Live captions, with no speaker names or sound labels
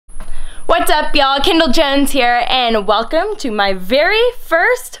What's up, y'all? Kendall Jones here, and welcome to my very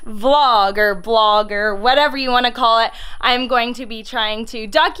first vlog or blog or whatever you want to call it. I'm going to be trying to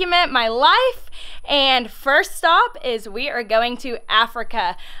document my life, and first stop is we are going to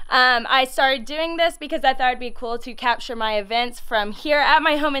Africa. I started doing this because I thought it'd be cool to capture my events from here at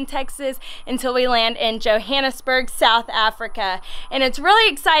my home in Texas until we land in Johannesburg, South Africa. And it's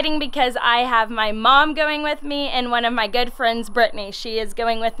really exciting because I have my mom going with me and one of my good friends, Brittany. She is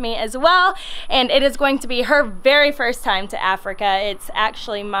going with me as well, and it is going to be her very first time to Africa. It's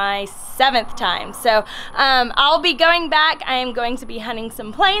actually my 7th time. So I'll be going back. I am going to be hunting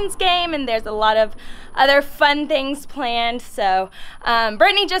some plains game, and there's a lot of other fun things planned. So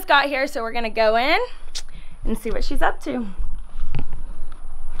Brittany just got here, so we're gonna go in and see what she's up to.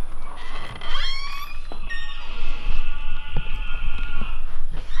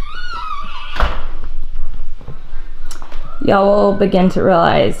 Y'all will begin to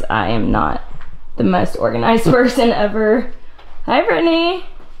realize I am not the most organized person ever. Hi, Brittany.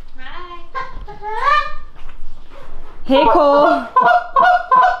 Hi. Hey, Cole.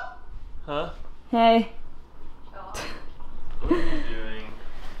 Huh? Hey. What are you doing?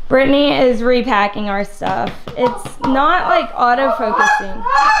 Brittany is repacking our stuff. It's not like auto-focusing.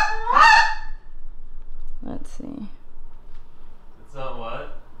 Let's see. It's not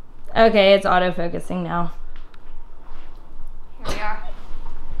what? Okay, it's auto-focusing now. Here we are.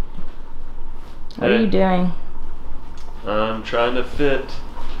 What are you doing? I'm trying to fit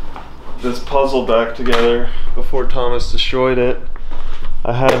this puzzle back together before Thomas destroyed it.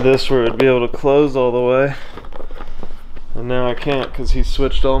 I had this where it would be able to close all the way, and now I can't because he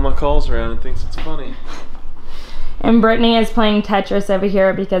switched all my calls around and thinks it's funny. And Brittany is playing Tetris over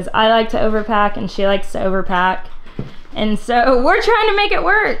here because I like to overpack and she likes to overpack. And so we're trying to make it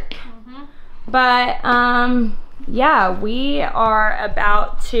work. But yeah, we are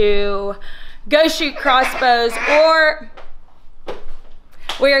about to go shoot crossbows, or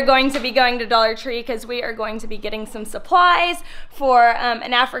we are going to be going to Dollar Tree because we are going to be getting some supplies for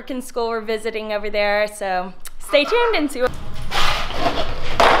an African school we're visiting over there. So stay tuned and see what...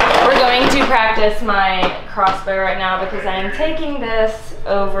 We're going to practice my crossbow right now because I am taking this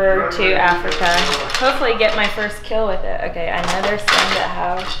over to Africa. Hopefully get my first kill with it. Okay, I know there's some that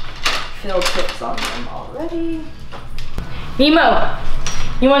have field tips on them already. Nemo,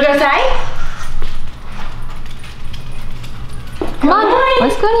 you want to go say? Come on,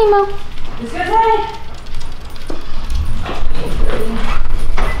 let's go, Nemo. Let's go say.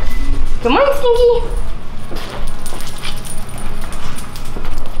 Good morning, Stinky.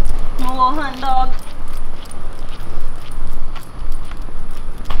 My little hunt dog.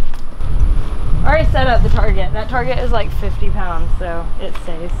 I already set up the target. That target is like 50 pounds, so it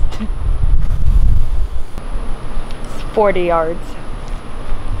stays. It's 40 yards.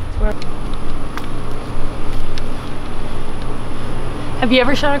 Have you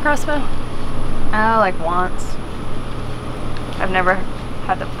ever shot a crossbow? Oh, like once. I've never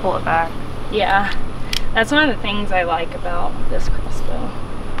had to pull it back. Yeah, that's one of the things I like about this crossbow.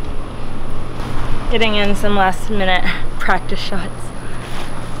 Getting in some last minute practice shots.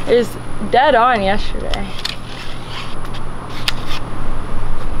 It was dead on yesterday.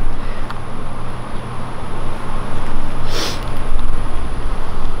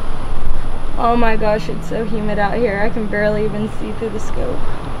 Oh my gosh, it's so humid out here. I can barely even see through the scope.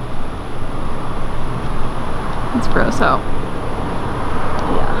 It's gross out.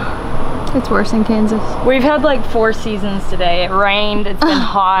 Yeah. It's worse in Kansas. We've had like 4 seasons today. It rained, it's been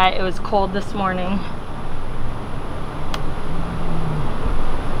hot, it was cold this morning.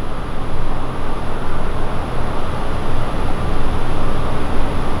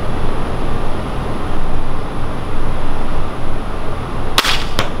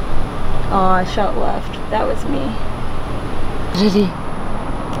 Oh, I shot left. That was me. Did he?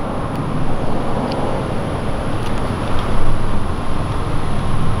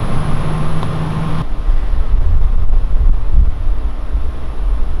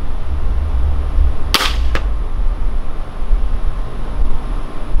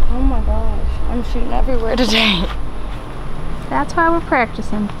 Oh my gosh, I'm shooting everywhere today. That's why we're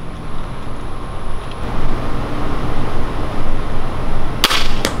practicing.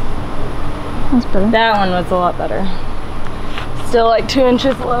 That's better. That one was a lot better. Still like 2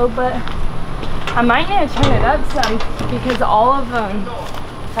 inches low, but I might need to turn it up some because all of them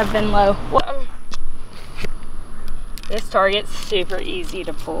have been low. This target's super easy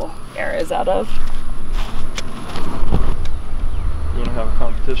to pull arrows out of. You want to have a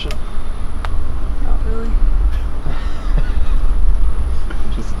competition? Not really.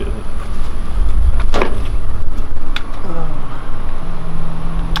 Just kidding.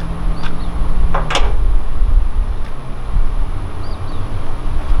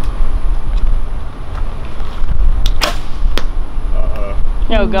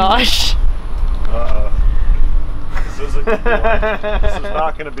 Oh gosh. This is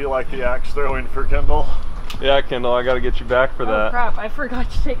not going to be like the axe throwing for Kendall. Yeah, Kendall, I got to get you back for that. Oh crap, I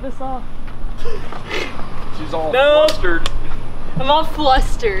forgot to take this off. She's all flustered. I'm all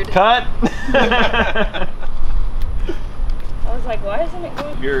flustered. Cut! I was like, why isn't it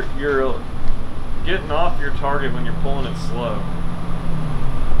going? You're getting off your target when you're pulling it slow.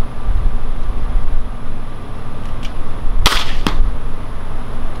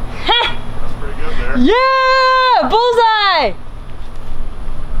 That's pretty good there. Yeah! Bullseye!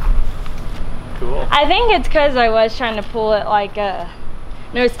 Cool. I think it's because I was trying to pull it like, it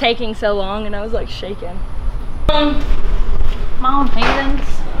was taking so long and I was like shaking. Come on, heathens.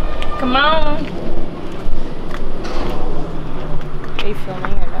 Come on. Are you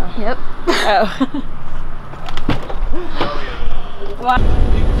filming or no? Yep. Oh. What?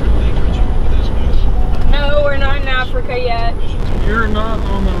 No, we're not in Africa yet. You're not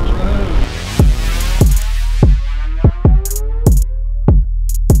on the road.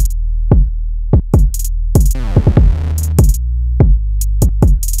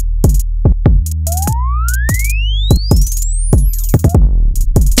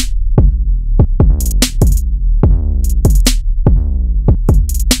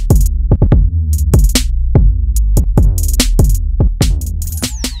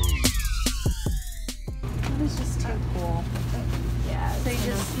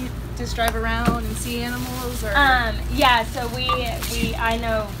 Just drive around and see animals, or yeah, so I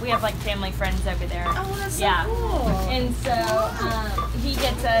know we have like family friends over there. oh, that's so yeah. cool. And so he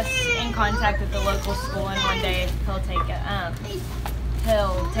gets us in contact with the local school, and one day he'll take us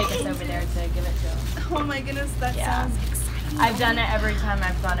over there to give it to him. Oh my goodness, that sounds exciting. I've done it every time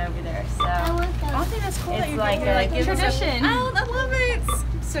I've gone over there, so I think that's cool. it's that you're like doing a it. tradition. Oh, I love it.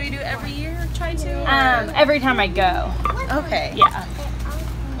 So you do it every year? Try to? Every time I go. Okay. Yeah.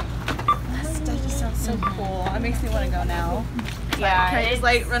 That just sounds so cool. It makes me want to go now. Yeah. Can I just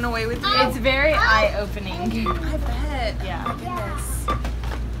like run away with you? It's very eye-opening. I bet. Yeah. Oh my goodness.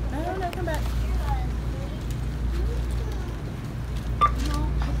 No, come back.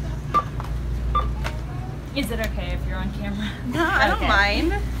 Is it okay if you're on camera? No, I don't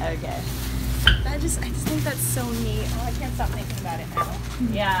mind. Okay. I just think that's so neat. Oh, I can't stop thinking about it now.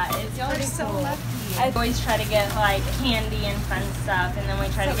 Yeah, it's Y'all are pretty so cool. lucky. I always try to get like candy and fun stuff, and then we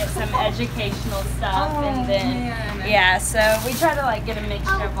try to get some educational stuff, Oh, and then man. yeah, so we try to like get a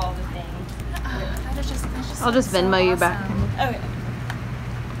mixture of all the things. That is just I'll just so Venmo you awesome. back. Okay.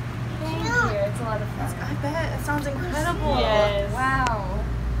 Thank you. It's a lot of fun. I bet. It sounds incredible. Yes. Wow.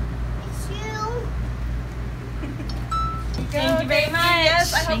 Thank you very much.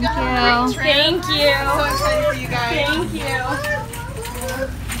 Yes, I hope Thank you have a great trip. Thank you. I'm so excited for you guys. Thank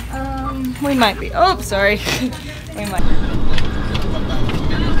you. We might be. Oh, sorry. We might.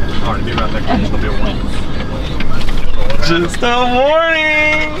 Alright, be right there. There'll be a warning. Just a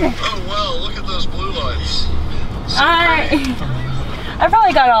warning! Oh wow, look at those blue lights. I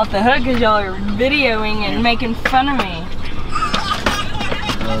probably got off the hook because y'all are videoing and making fun of me.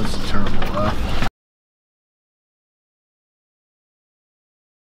 That was a terrible laugh.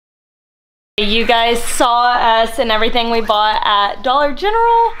 You guys saw us and everything we bought at Dollar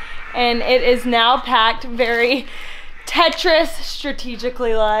General, and it is now packed very Tetris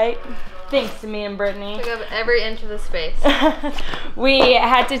strategically light. Thanks to me and Brittany. Took up every inch of the space. We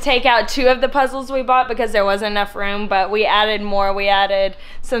had to take out 2 of the puzzles we bought because there wasn't enough room, but we added more. We added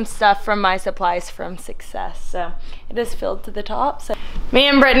some stuff from my supplies from Success, so it is filled to the top. So me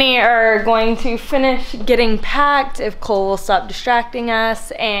and Brittany are going to finish getting packed if Cole will stop distracting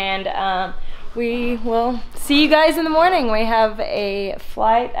us, and we will see you guys in the morning. We have a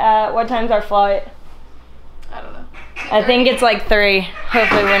flight at, what time's our flight? I don't know. I think it's like 3.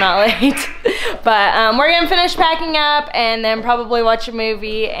 Hopefully we're not late. But we're gonna finish packing up and then probably watch a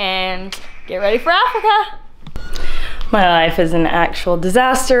movie and get ready for Africa. My life is an actual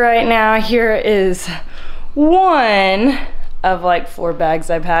disaster right now. Here is one of like 4 bags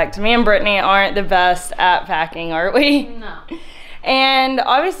I packed. Me and Brittany aren't the best at packing, are we? No. And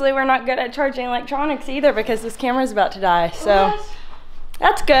obviously we're not good at charging electronics either because this camera's about to die, so. What?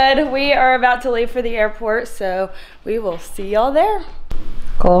 That's good. We are about to leave for the airport, so we will see y'all there.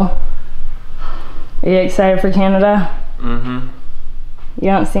 Cole, are you excited for Canada? Mm-hmm. You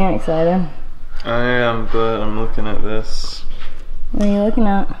don't seem excited. I am, but I'm looking at this. What are you looking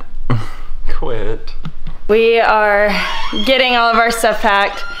at? Quit. We are getting all of our stuff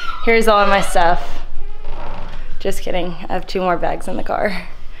packed. Here's all of my stuff. Just kidding. I have 2 more bags in the car.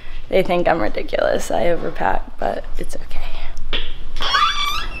 They think I'm ridiculous. I overpack, but it's okay.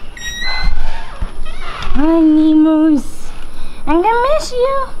 Hi, Nemos. I'm gonna miss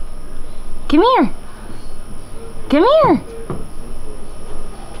you. Come here. Come here.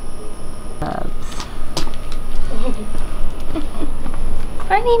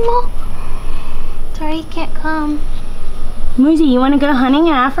 Hi, Nemo. Sorry you can't come. Muzi, you want to go hunting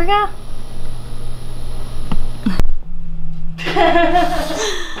in Africa?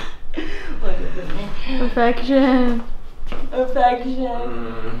 Look at this. Affection.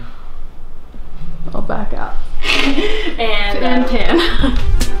 Affection. I'll back out. and 10.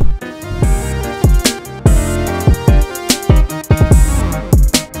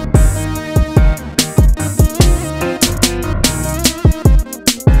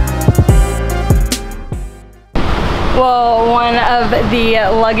 Well, one of the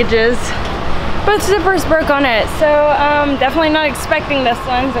luggages, both zippers broke on it, so definitely not expecting this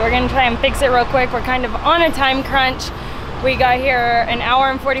one, so we're gonna try and fix it real quick. We're kind of on a time crunch. We got here an hour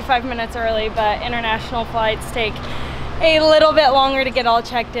and 45 minutes early, but international flights take a little bit longer to get all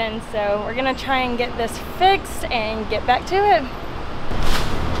checked in, so we're gonna try and get this fixed and get back to it.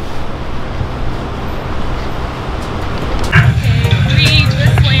 We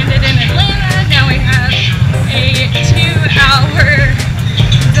just landed in Atlanta. Now we have a 2-hour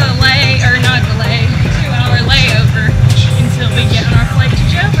delay, or not delay, 2-hour layover until we get on our flight to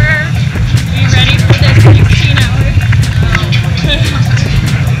Joburg. Be ready for this 16 hours.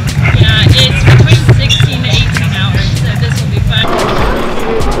 Yeah, it's between 16 to 18 hours, so this will be fun.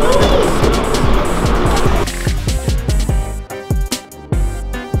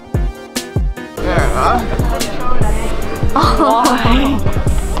 Yeah.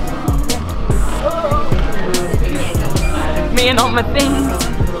 Me and all my things.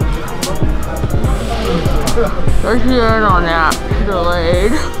 Let's get in on that.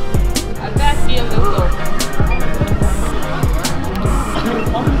 Delayed.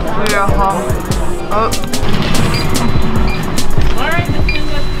 Yeah. Oh. Alright, let's do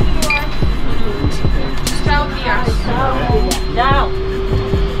this through the door. Down.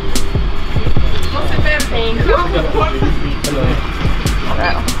 Thank you.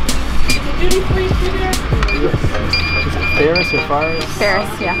 Hello. Is the duty free through there? Paris or Fires? Paris,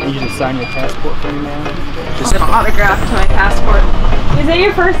 yeah. And you just sign your passport for me, man. Just an autograph to my passport. Is that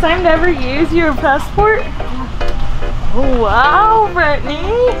your first time to ever use your passport? Oh, wow,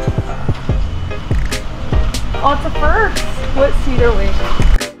 Brittany. Oh, it's a first. What seat are we?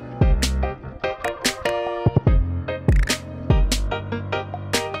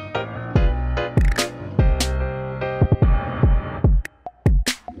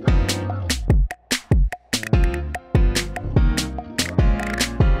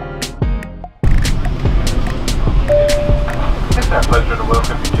 It's our pleasure to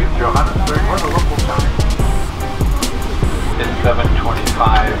welcome you to Johannesburg or the local time. It's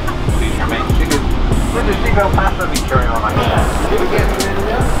 7:25. Please remain seated. With your seatbelt fastened and carry on like that.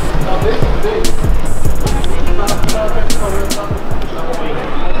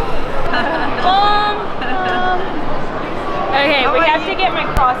 Okay, we have to get my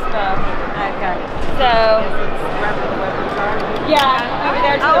crossbow. Okay. So, yeah, over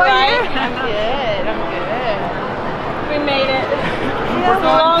there to the right. I'm good. We made it.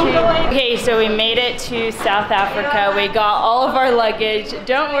 Okay, so we made it to South Africa. We got all of our luggage.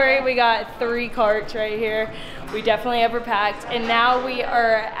 Don't worry, we got 3 carts right here. We definitely overpacked. And now we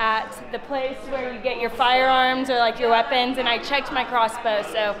are at the place where you get your firearms or like your weapons, and I checked my crossbow.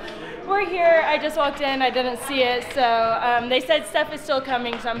 So we're here. I just walked in, I didn't see it. So they said stuff is still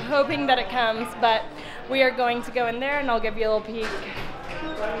coming, so I'm hoping that it comes, but we are going to go in there and I'll give you a little peek.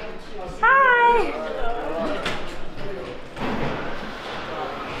 Hi!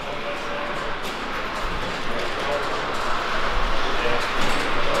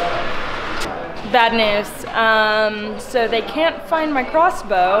 Bad news. So they can't find my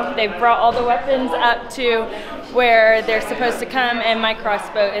crossbow. They've brought all the weapons up to where they're supposed to come, and my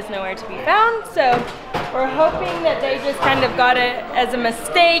crossbow is nowhere to be found. So we're hoping that they just kind of got it as a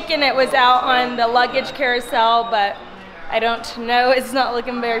mistake and it was out on the luggage carousel, but I don't know. It's not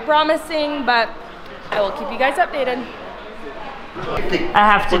looking very promising, but I will keep you guys updated. I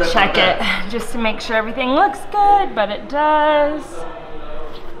have to check it just to make sure everything looks good, but it does.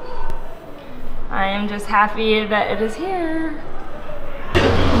 I am just happy that it is here.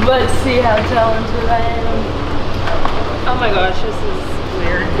 Let's see how talented I am. Oh my gosh, this is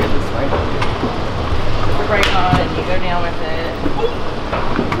weird. This way. Break on, you go down with it.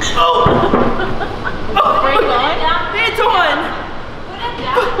 Oh! Break on? It's on!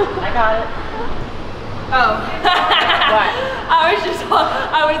 I got it. Oh. What? I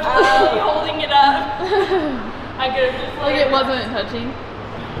was literally holding it up. I could have just Like it wasn't touching.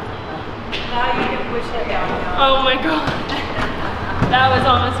 Now you can push it down. Oh my god. That was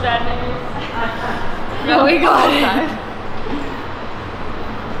almost bad news. No, we got it.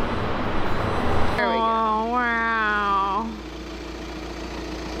 There we go. Oh, wow.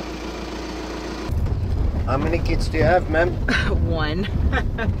 How many kids do you have, ma'am? One.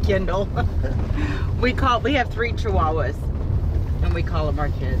 Kendall. We have 3 chihuahuas and we call them our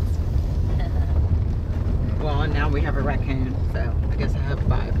kids. Well, and now we have a raccoon, so I guess I have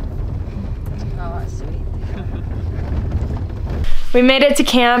 5. Oh, that's sweet. We made it to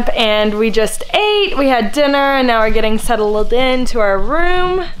camp and we just ate, we had dinner, and now we're getting settled into our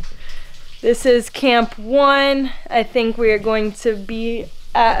room. This is camp 1. I think we are going to be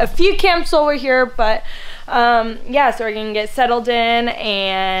at a few camps while we're here, but yeah, so we're gonna get settled in,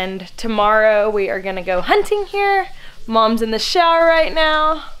 and tomorrow we are gonna go hunting here. Mom's in the shower right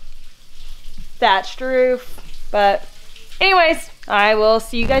now. Thatched roof. But anyways, I will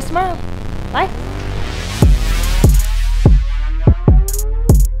see you guys tomorrow. Bye.